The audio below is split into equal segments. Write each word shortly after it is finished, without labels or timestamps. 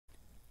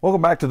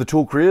Welcome back to the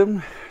Tool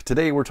Crib.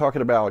 Today we're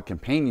talking about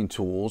companion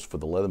tools for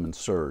the Leatherman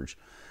Surge.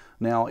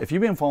 Now, if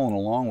you've been following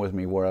along with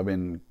me where I've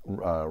been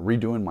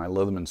redoing my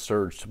Leatherman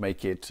Surge to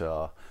make it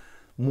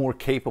more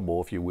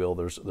capable, if you will,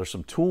 there's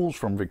some tools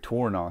from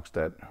Victorinox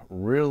that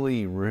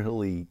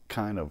really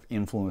kind of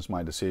influenced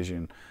my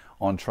decision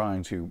on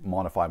trying to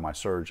modify my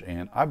Surge,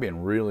 and I've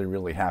been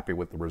really happy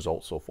with the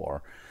results so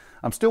far.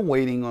 I'm still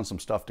waiting on some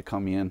stuff to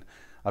come in.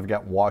 I've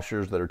got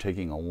washers that are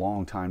taking a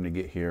long time to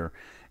get here,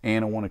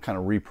 and I want to kind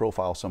of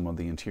reprofile some of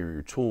the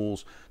interior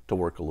tools to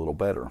work a little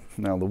better.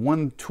 Now, the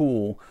one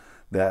tool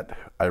that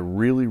I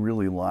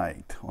really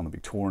liked on the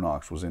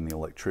Victorinox was in the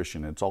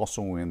electrician. It's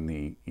also in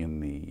the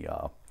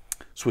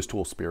Swiss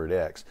Tool Spirit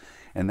X,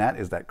 and that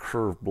is that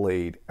curved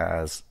blade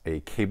as a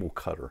cable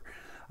cutter.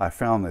 I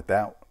found that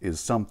that is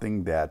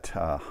something that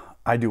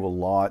I do a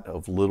lot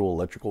of little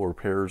electrical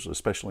repairs,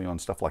 especially on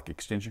stuff like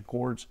extension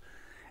cords,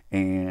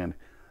 and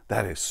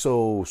that is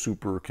so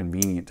super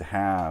convenient to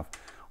have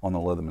on the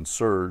Leatherman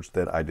Surge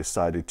that I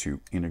decided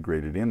to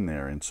integrate it in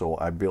there. And so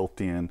I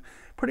built in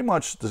pretty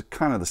much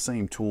kind of the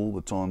same tool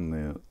that's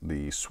on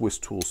the Swiss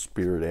Tool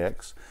Spirit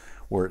X,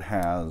 where it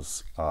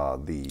has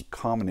the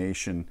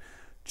combination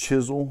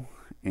chisel,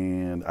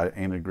 and I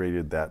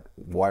integrated that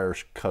wire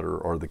cutter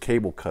or the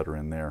cable cutter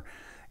in there.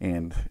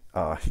 And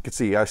you can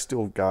see I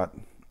still got,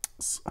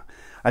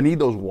 I need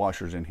those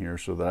washers in here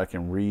so that I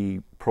can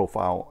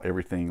re-profile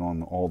everything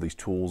on all these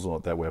tools.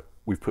 That way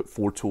we've put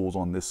 4 tools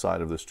on this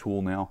side of this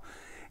tool now,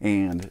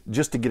 and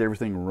just to get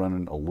everything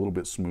running a little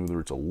bit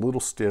smoother. It's a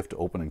little stiff to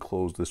open and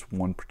close this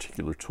one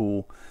particular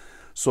tool,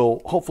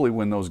 so hopefully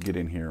when those get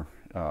in here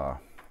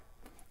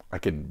I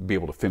can be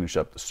able to finish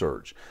up the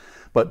Surge.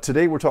 But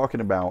today we're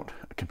talking about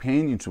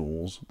companion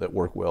tools that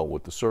work well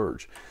with the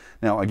Surge.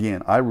 Now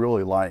again, I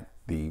really like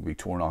the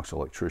Victorinox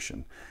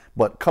electrician,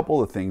 but a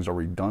couple of things are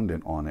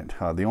redundant on it.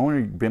 The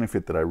only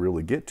benefit that I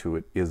really get to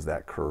it is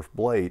that curved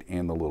blade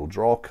and the little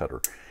draw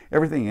cutter.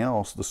 Everything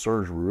else the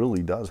Surge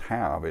really does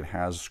have. It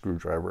has a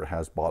screwdriver, it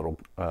has bottle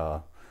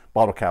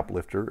cap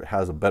lifter, it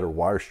has a better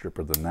wire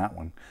stripper than that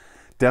one,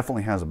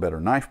 definitely has a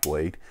better knife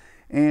blade,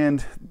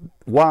 and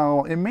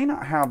while it may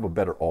not have a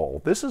better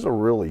awl, this is a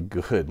really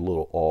good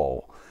little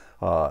awl,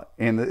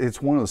 and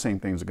it's one of the same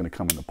things that are going to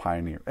come in the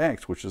Pioneer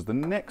X, which is the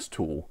next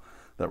tool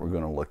that we're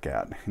going to look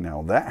at.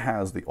 Now that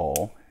has the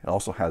awl, it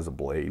also has a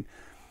blade,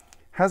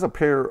 has a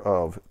pair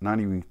of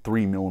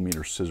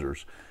 93mm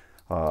scissors.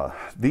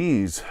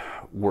 These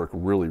work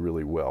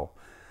really well.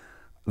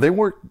 They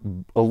work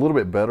a little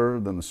bit better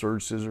than the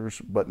Surge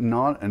scissors, but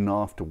not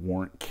enough to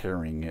warrant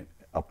carrying it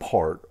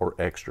apart or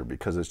extra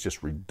because it's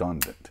just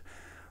redundant.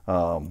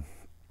 And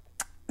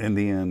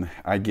then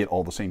I get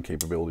all the same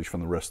capabilities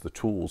from the rest of the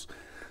tools.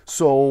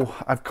 So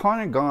I've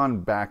kind of gone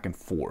back and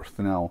forth.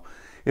 Now,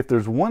 if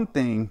there's one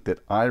thing that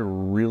I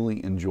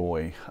really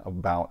enjoy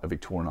about a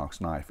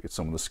Victorinox knife, it's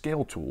some of the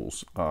scale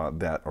tools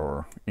that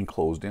are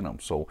enclosed in them.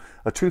 So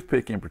a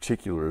toothpick in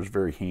particular is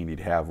very handy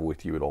to have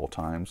with you at all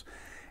times,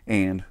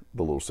 and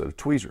the little set of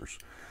tweezers.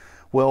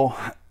 Well,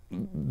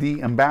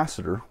 the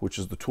Ambassador, which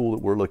is the tool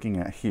that we're looking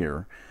at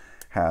here,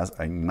 has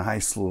a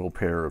nice little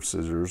pair of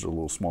scissors, a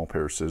little small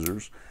pair of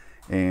scissors,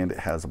 and it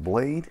has a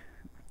blade,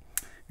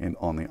 and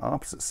on the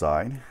opposite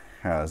side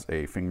has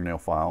a fingernail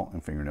file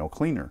and fingernail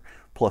cleaner,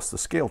 plus the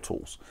scale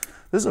tools.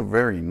 This is a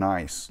very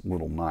nice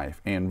little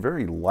knife and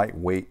very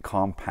lightweight,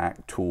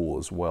 compact tool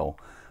as well.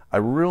 I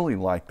really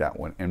like that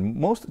one, and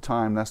most of the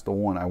time that's the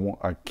one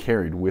I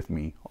carried with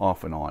me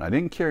off and on. I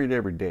didn't carry it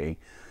every day,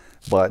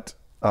 but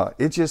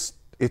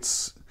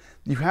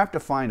you have to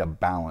find a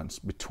balance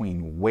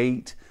between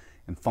weight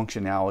and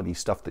functionality,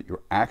 stuff that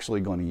you're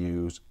actually going to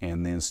use,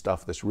 and then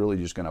stuff that's really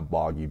just going to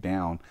bog you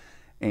down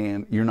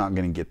and you're not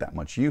going to get that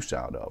much use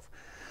out of.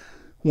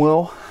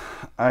 Well,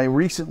 I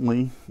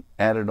recently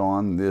added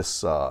on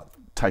this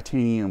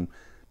titanium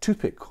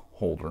toothpick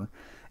holder,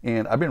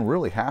 and I've been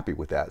really happy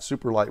with that.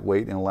 Super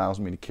lightweight and allows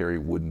me to carry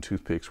wooden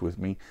toothpicks with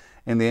me.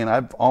 And then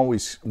I've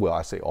always, well,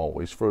 I say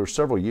always, for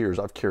several years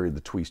I've carried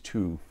the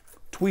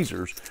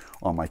tweezers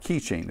on my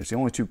keychain. It's the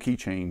only 2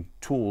 keychain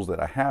tools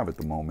that I have at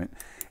the moment.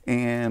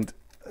 And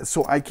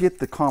so I get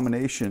the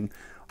combination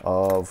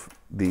of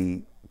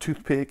the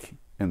toothpick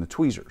and the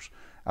tweezers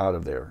out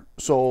of there.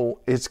 So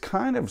it's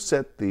kind of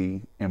set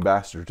the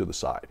Ambassador to the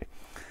side.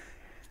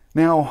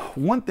 Now,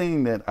 one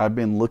thing that I've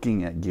been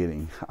looking at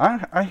getting,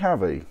 I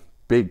have a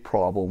big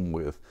problem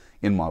with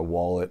in my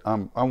wallet.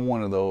 I'm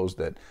one of those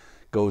that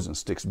goes and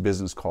sticks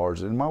business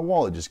cards, and my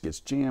wallet just gets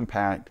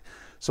jam-packed.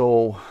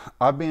 So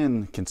I've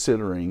been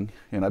considering,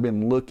 and I've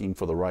been looking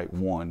for the right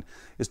one,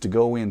 is to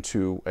go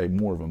into a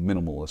more of a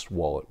minimalist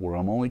wallet where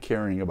I'm only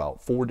carrying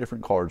about 4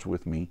 different cards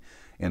with me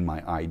and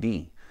my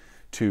ID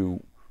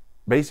to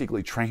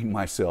basically train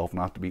myself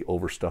not to be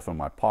overstuffing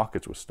my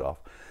pockets with stuff.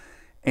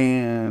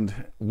 And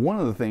one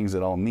of the things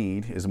that I'll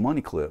need is a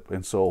money clip.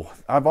 And so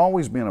I've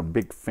always been a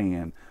big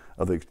fan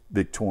of the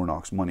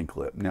Victorinox Money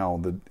Clip.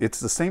 Now, it's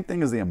the same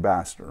thing as the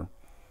Ambassador,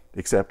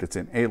 except it's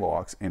in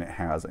A-locks and it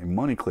has a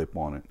money clip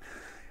on it.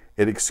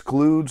 It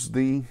excludes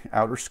the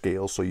outer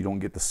scale, so you don't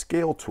get the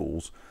scale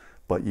tools,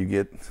 but you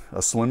get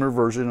a slimmer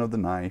version of the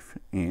knife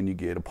and you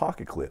get a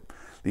pocket clip.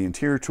 The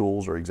interior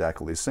tools are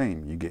exactly the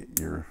same. You get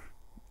your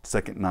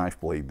second knife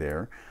blade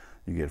there.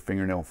 You get a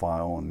fingernail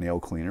file and nail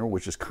cleaner,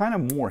 which is kind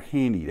of more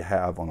handy to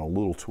have on a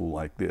little tool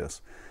like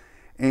this.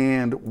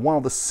 And while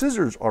the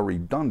scissors are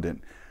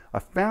redundant, I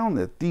found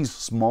that these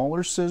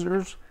smaller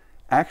scissors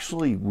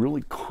actually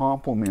really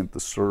complement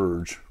the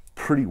Surge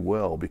pretty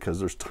well,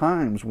 because there's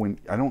times when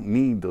I don't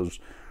need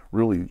those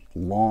really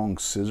long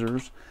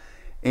scissors.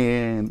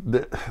 And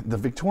the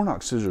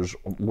Victorinox scissors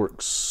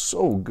work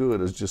so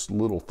good as just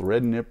little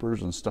thread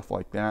nippers and stuff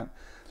like that,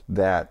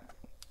 that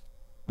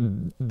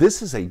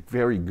this is a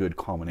very good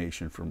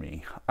combination for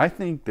me. I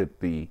think that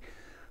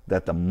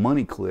the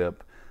money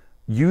clip,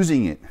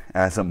 using it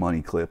as a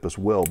money clip as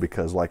well,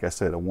 because like I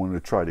said, I wanted to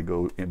try to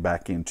go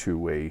back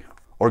into a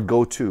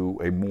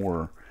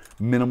more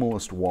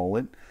minimalist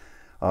wallet,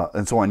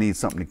 and so I need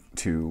something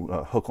to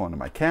hook onto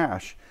my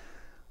cash.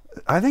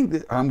 I think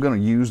that I'm going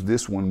to use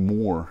this one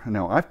more.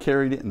 Now, I've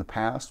carried it in the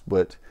past,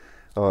 but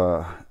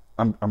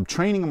I'm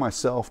training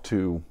myself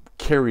to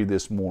carry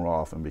this more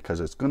often,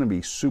 because it's going to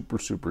be super,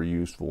 super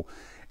useful.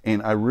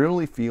 And I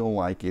really feel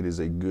like it is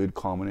a good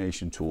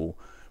combination tool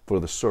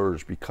for the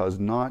Surge, because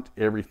not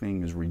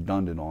everything is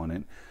redundant on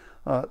it.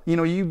 You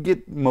know, you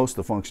get most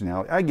of the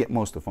functionality. I get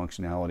most of the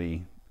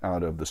functionality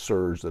out of the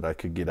Surge that I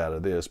could get out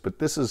of this, but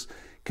this is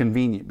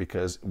convenient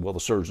because, well, the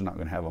Surge is not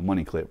going to have a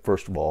money clip,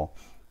 first of all.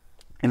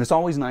 And it's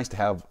always nice to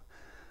have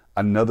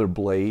another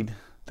blade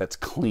that's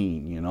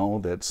clean, you know,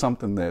 that's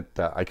something that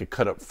I could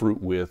cut up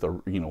fruit with,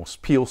 or, you know,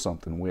 peel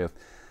something with,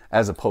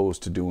 as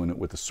opposed to doing it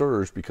with the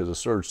Surge, because the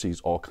Surge sees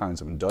all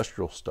kinds of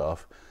industrial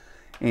stuff,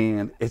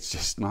 and it's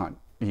just not,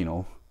 you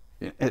know,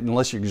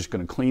 unless you're just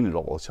going to clean it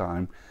all the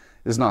time,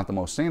 is not the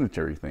most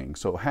sanitary thing.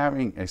 So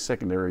having a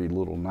secondary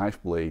little knife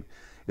blade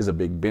is a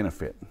big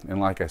benefit. And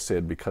like I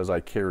said, because I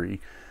carry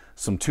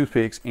some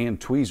toothpicks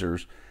and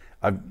tweezers,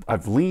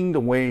 I've leaned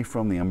away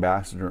from the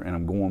Ambassador and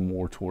I'm going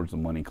more towards the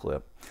money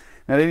clip.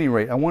 At any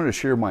rate, I wanted to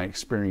share my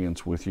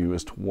experience with you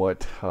as to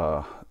what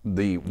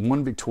the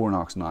one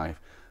Victorinox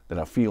knife that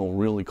I feel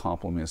really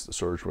complements the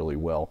Surge really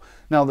well.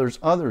 Now, there's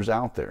others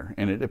out there,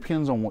 and it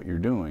depends on what you're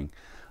doing.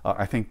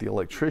 I think the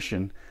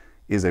Electrician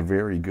is a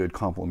very good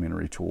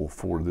complementary tool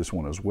for this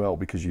one as well,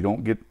 because you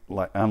don't get,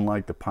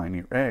 unlike the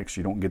Pioneer X,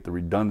 you don't get the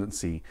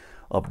redundancy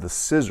of the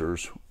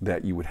scissors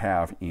that you would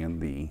have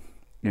in the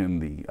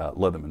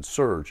Leatherman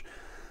Surge.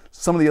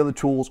 Some of the other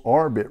tools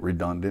are a bit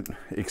redundant,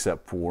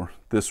 except for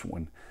this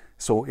one.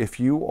 So if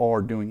you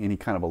are doing any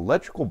kind of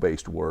electrical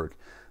based work,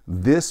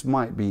 this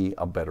might be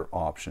a better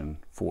option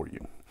for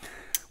you.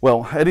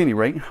 Well, at any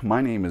rate,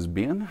 my name is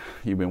Ben.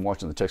 You've been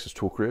watching the Texas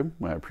Tool Crib.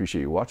 I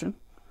appreciate you watching,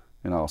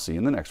 and I'll see you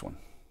in the next one.